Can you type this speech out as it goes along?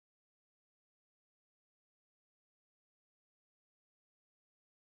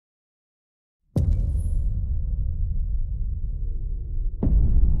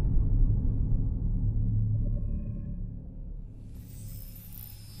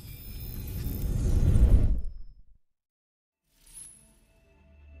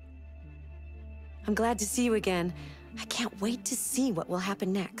I'm glad to see you again. I can't wait to see what will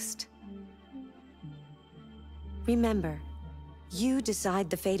happen next. Remember, you decide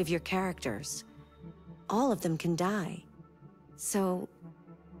the fate of your characters. All of them can die. So,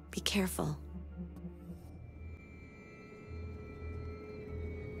 be careful.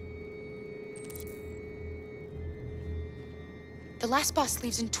 The last bus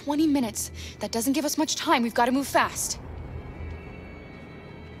leaves in 20 minutes. That doesn't give us much time. We've got to move fast.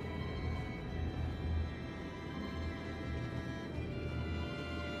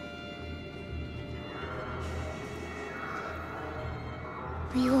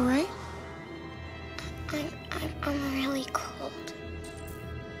 Are you all right? I'm really cold.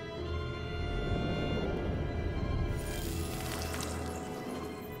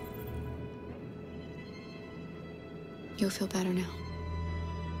 You'll feel better now.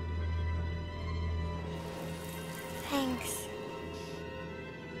 Thanks.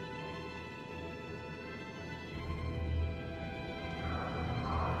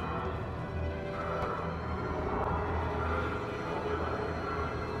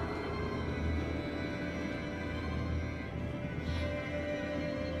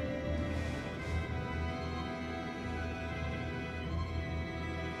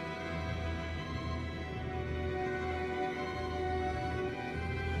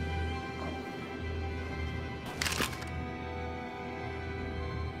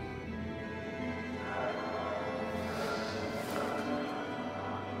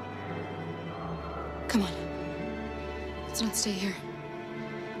 Come on. Let's not stay here.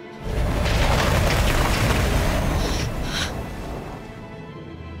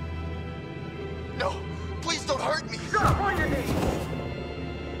 No! Please don't hurt me! Shut up on your knees!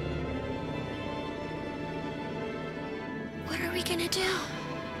 What are we gonna do?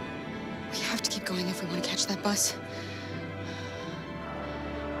 We have to keep going if we want to catch that bus.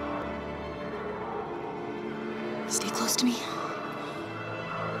 Stay close to me.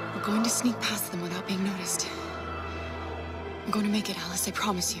 We're going to sneak past them without being noticed. I'm going to make it, Alice, I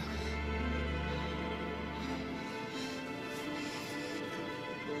promise you.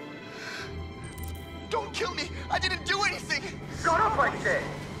 Don't kill me! I didn't do anything! Shut up, I said!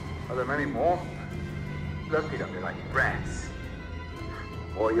 Are there many more? Look it up, they're like rats.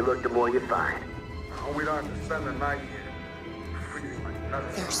 The more you look, the more you find. Oh, we don't have to spend the night here. Freezing like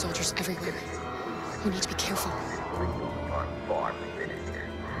nuts. There are soldiers everywhere. We need to be careful.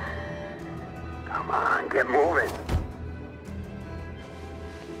 Come on, get moving.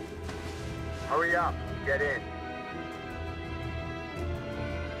 Hurry up, get in.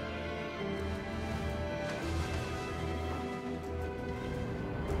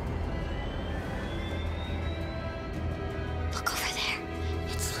 Look over there.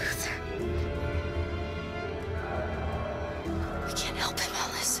 It's Luther. We can't help him,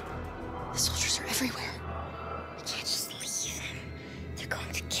 Alice. The soldiers are everywhere. We can't just leave him. They're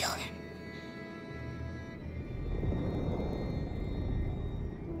going to kill him.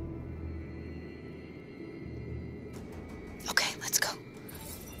 Okay, let's go.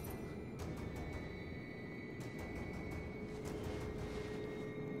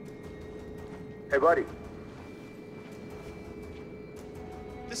 Hey, buddy.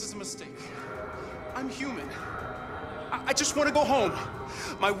 This is a mistake. I'm human. I just want to go home.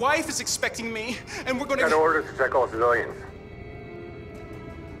 My wife is expecting me, and we're gonna... Got orders to check all civilians.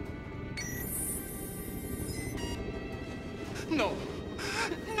 No.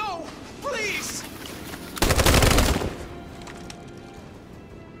 No! Please!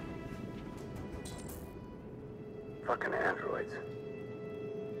 Fucking androids.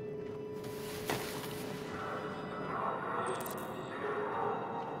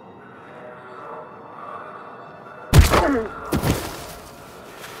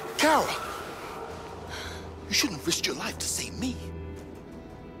 Carol! You shouldn't have risked your life to save me.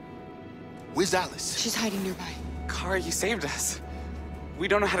 Where's Alice? She's hiding nearby. Kara, you saved us. We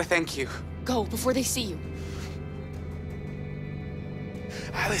don't know how to thank you. Go, before they see you.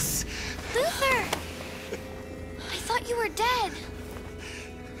 Alice! Luther! I thought you were dead.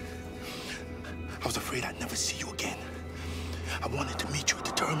 I was afraid I'd never see you again. I wanted to meet you at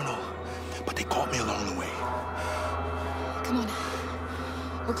the terminal, but they caught me along the way. Come on.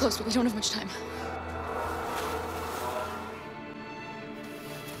 We're close, but we don't have much time.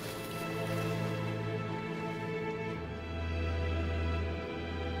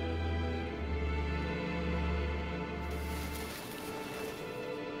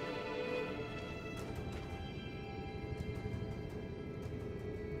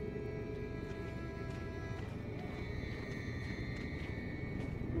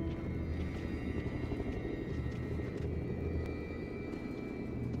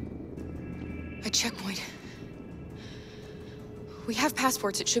 checkpoint. We have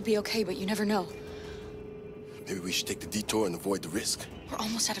passports, it should be okay, but you never know. Maybe we should take the detour and avoid the risk. We're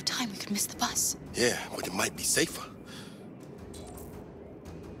almost out of time, we could miss the bus. Yeah, but it might be safer.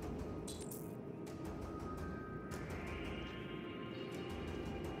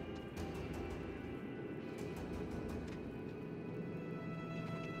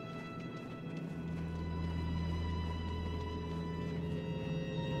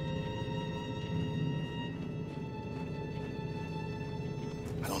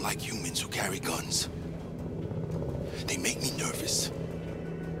 I don't like humans who carry guns. They make me nervous.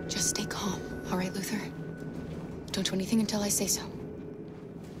 Just stay calm, all right, Luther? Don't do anything until I say so.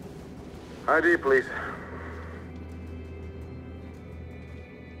 ID, please.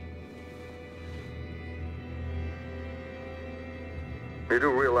 You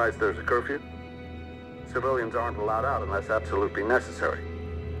do realize there's a curfew? Civilians aren't allowed out unless absolutely necessary.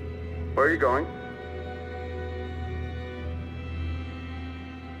 Where are you going?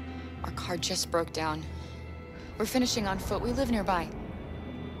 Our car just broke down. We're finishing on foot. We live nearby.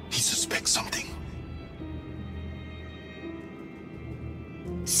 He suspects something.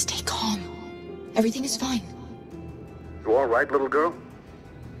 Stay calm. Everything is fine. You all right, little girl?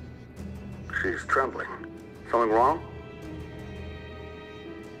 She's trembling. Something wrong?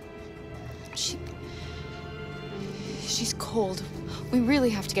 She's cold. We really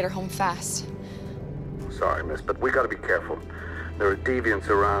have to get her home fast. Sorry, miss, but we gotta be careful. There are deviants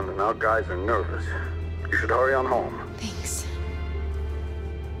around and our guys are nervous. You should hurry on home. Thanks.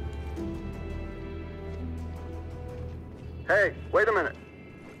 Hey, wait a minute.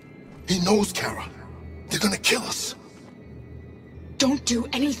 He knows, Kara. They're gonna kill us. Don't do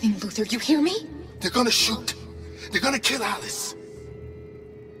anything, Luther. You hear me? They're gonna shoot. They're gonna kill Alice.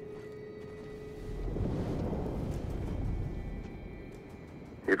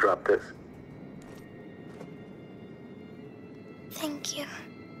 You drop this. Thank you.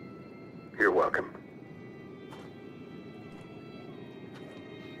 You're welcome.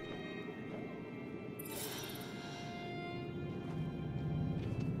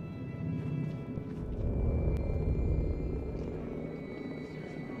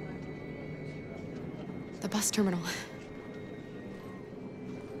 The bus terminal.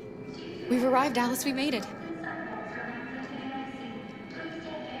 We've arrived, Alice. We made it.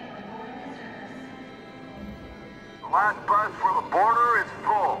 The last bus for the border is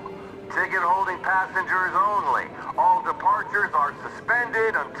full. Ticket-holding passengers only. All departures are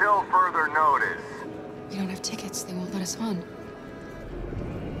suspended until further notice. We don't have tickets. They won't let us on.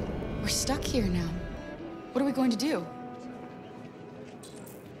 We're stuck here now. What are we going to do?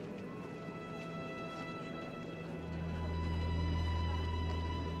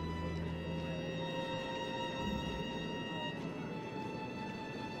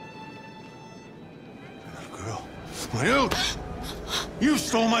 Girl. You! You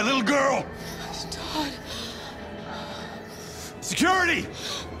stole my little girl! Todd. Security!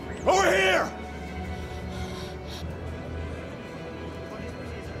 Over here!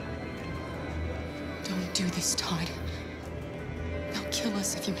 Don't do this, Todd. They'll kill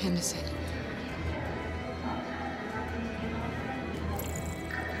us if you hand us it.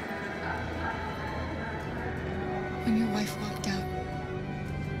 When your wife walked out,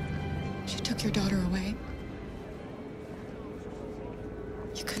 she took your daughter away.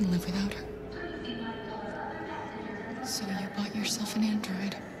 You couldn't live without her. So you bought yourself an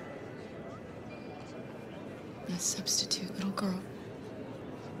android. A substitute little girl.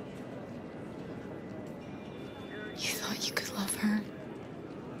 You thought you could love her.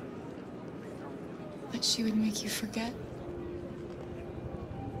 That she would make you forget.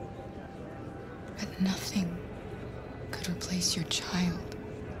 But nothing could replace your child.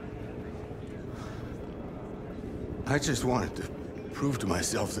 I just wanted to prove to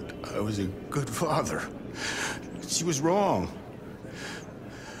myself that I was a good father. She was wrong.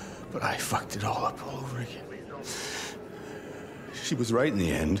 But I fucked it all up all over again. She was right in the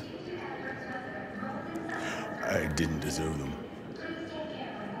end. I didn't deserve them.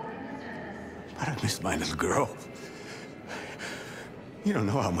 But I miss my little girl. You don't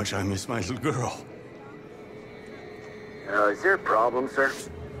know how much I miss my little girl. Is there a problem, sir?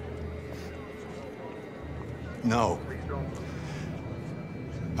 No.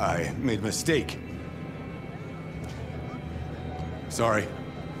 I made a mistake. Sorry.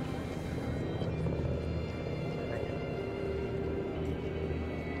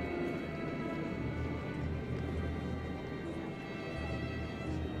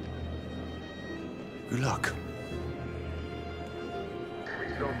 Good luck.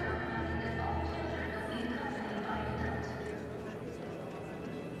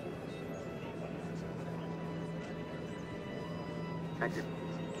 Thank you.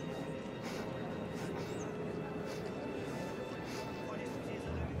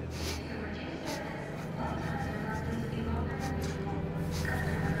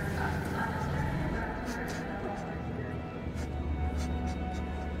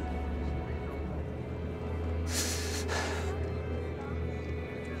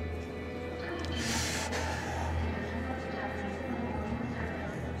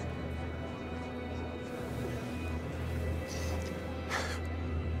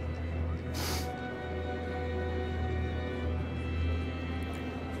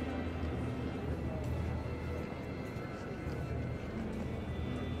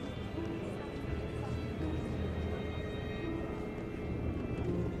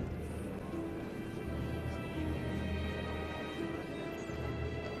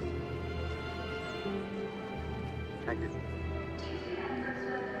 Thank you.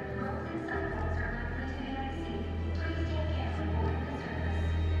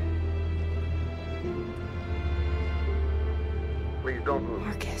 Please don't move.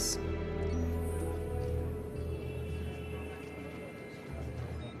 Marcus.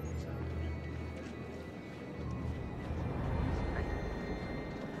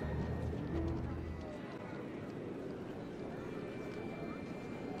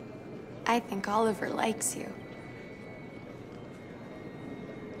 I think Oliver likes you.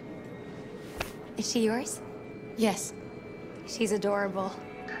 Is she yours? Yes. She's adorable.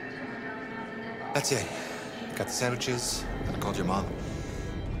 That's it. Got the sandwiches. I called your mom.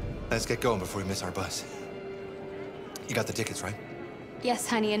 Let's get going before we miss our bus. You got the tickets, right? Yes,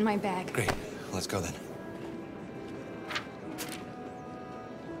 honey, in my bag. Great. Let's go then.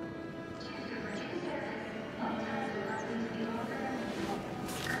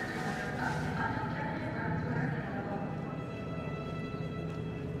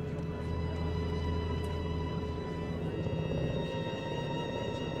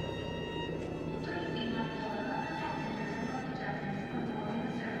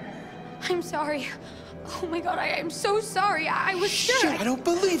 I'm sorry. Oh my God, I'm so sorry. I was sure. Shit, I don't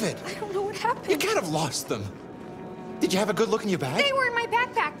believe it. I don't know what happened. You can't have lost them. Did you have a good look in your bag? They were in my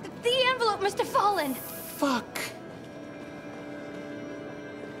backpack. The envelope must have fallen. Fuck.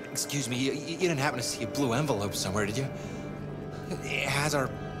 Excuse me, you didn't happen to see a blue envelope somewhere, did you? It has our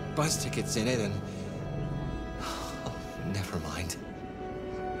bus tickets in it and... Oh, never mind.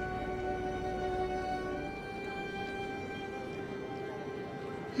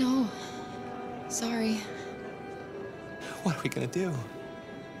 No. Sorry. What are we gonna do?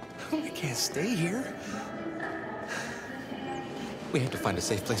 We can't stay here. We have to find a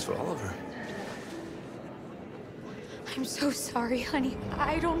safe place for Oliver. I'm so sorry, honey.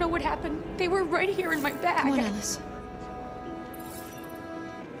 I don't know what happened. They were right here in my bag. Come on, Alice.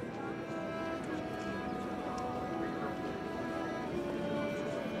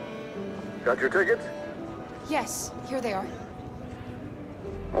 Got your tickets? Yes, here they are.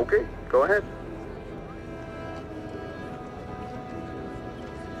 Okay, go ahead.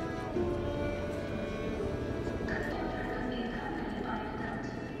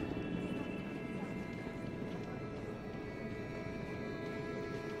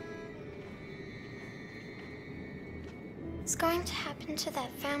 What's going to happen to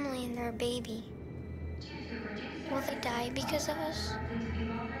that family and their baby? Will they die because of us?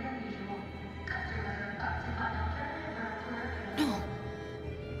 No.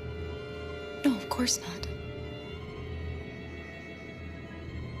 No, of course not.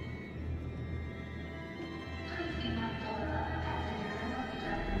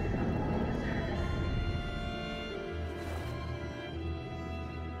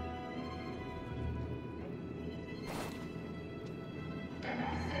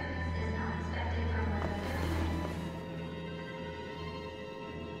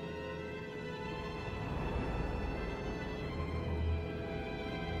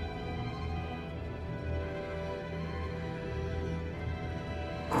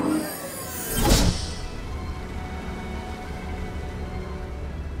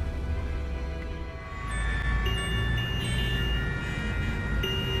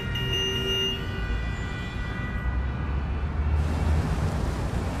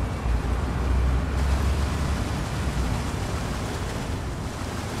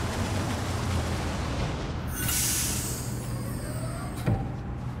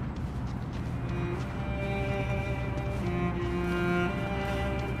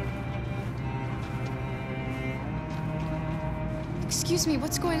 Excuse me,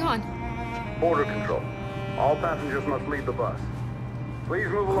 what's going on? Border control. All passengers must leave the bus. Please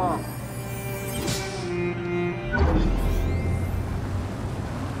move along.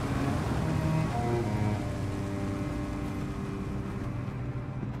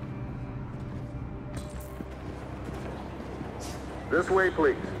 This way,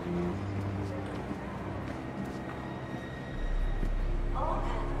 please. All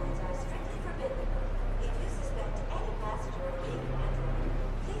androids are strictly forbidden. If you suspect any passenger of being an android,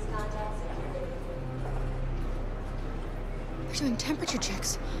 please contact security. They're doing temperature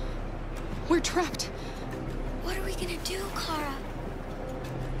checks. We're trapped. What are we gonna do, Kara?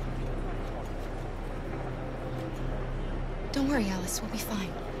 Don't worry, Alice. We'll be fine.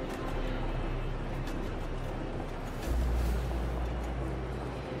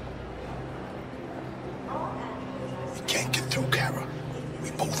 We can't get through, Kara.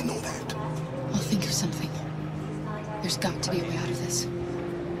 We both know that. I'll think of something. There's got to be a way out of this.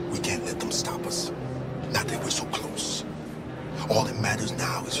 We can't let them stop us. Not that we're so close. All that matters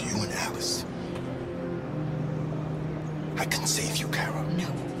now is you and Alice. I can save you, Kara. No.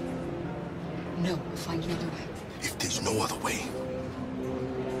 No, we'll find another way. If there's no other way,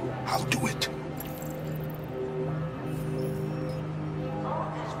 I'll do it.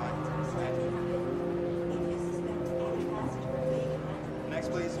 Next,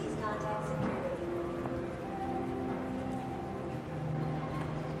 please.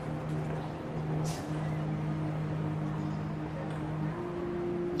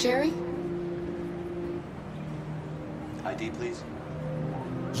 Jerry? ID, please.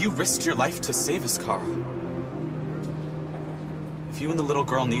 You risked your life to save us, Kara. If you and the little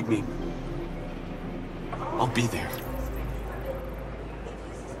girl need me, I'll be there.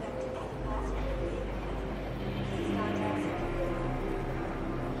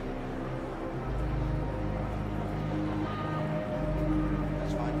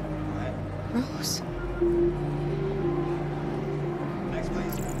 That's fine. Go ahead. Rose? Next,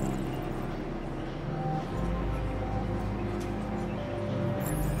 please.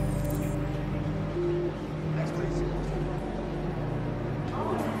 Next, please.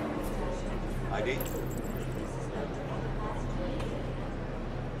 ID.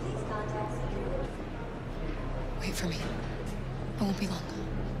 Wait for me. I won't be long.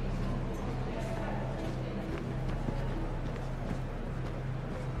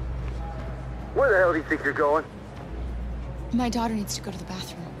 Where the hell do you think you're going? My daughter needs to go to the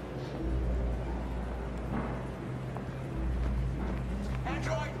bathroom.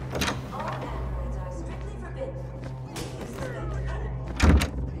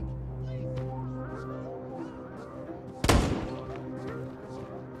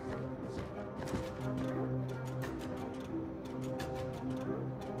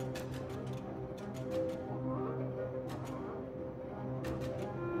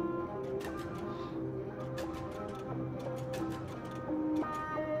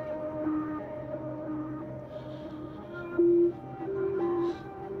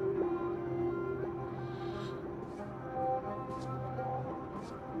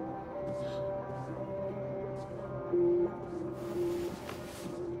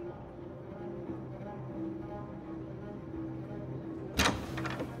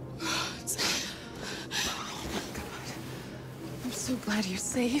 I'm so glad you're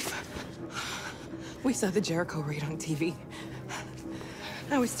safe. We saw the Jericho raid on TV.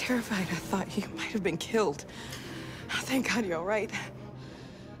 I was terrified. I thought you might have been killed. Thank God you're all right.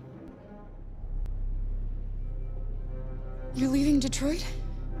 You're leaving Detroit?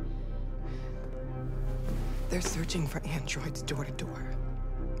 They're searching for androids door to door.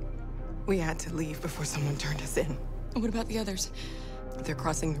 We had to leave before someone turned us in. What about the others? They're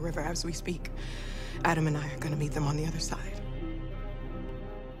crossing the river as we speak. Adam and I are gonna meet them on the other side.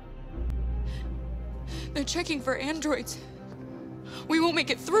 They're checking for androids. We won't make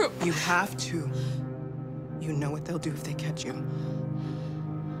it through. You have to. You know what they'll do if they catch you.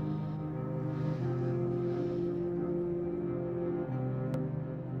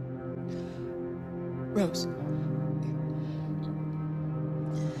 Rose.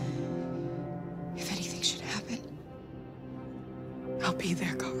 If anything should happen, I'll be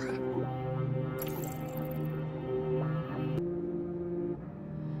there, Kara.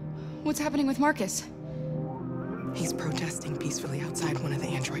 what's happening with Marcus? He's protesting peacefully outside one of the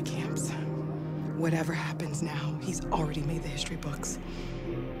android camps. Whatever happens now, he's already made the history books.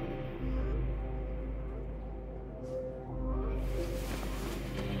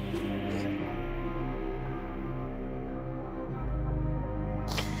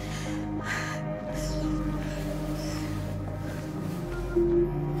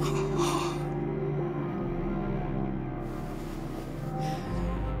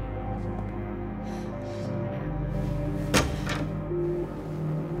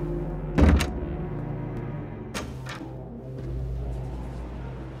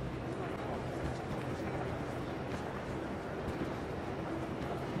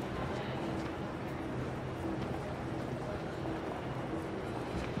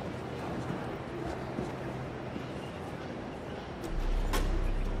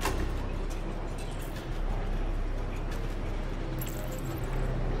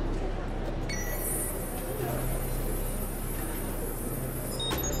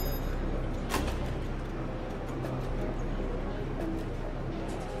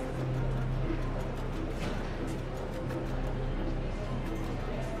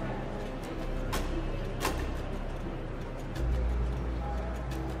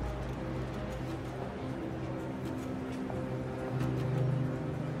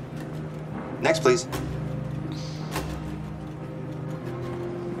 Next, please.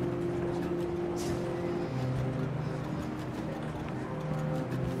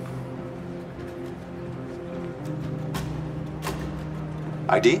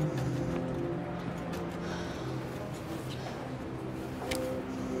 ID?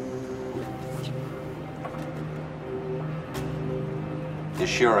 Is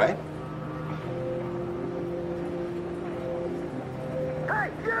she all right?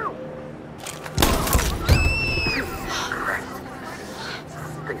 Hey, you!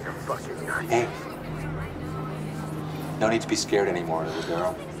 Things are fucking nuts. Hey. No need to be scared anymore, little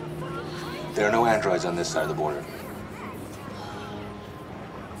girl. There are no androids on this side of the border.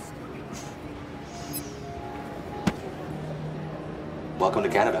 Welcome to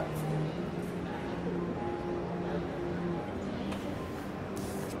Canada.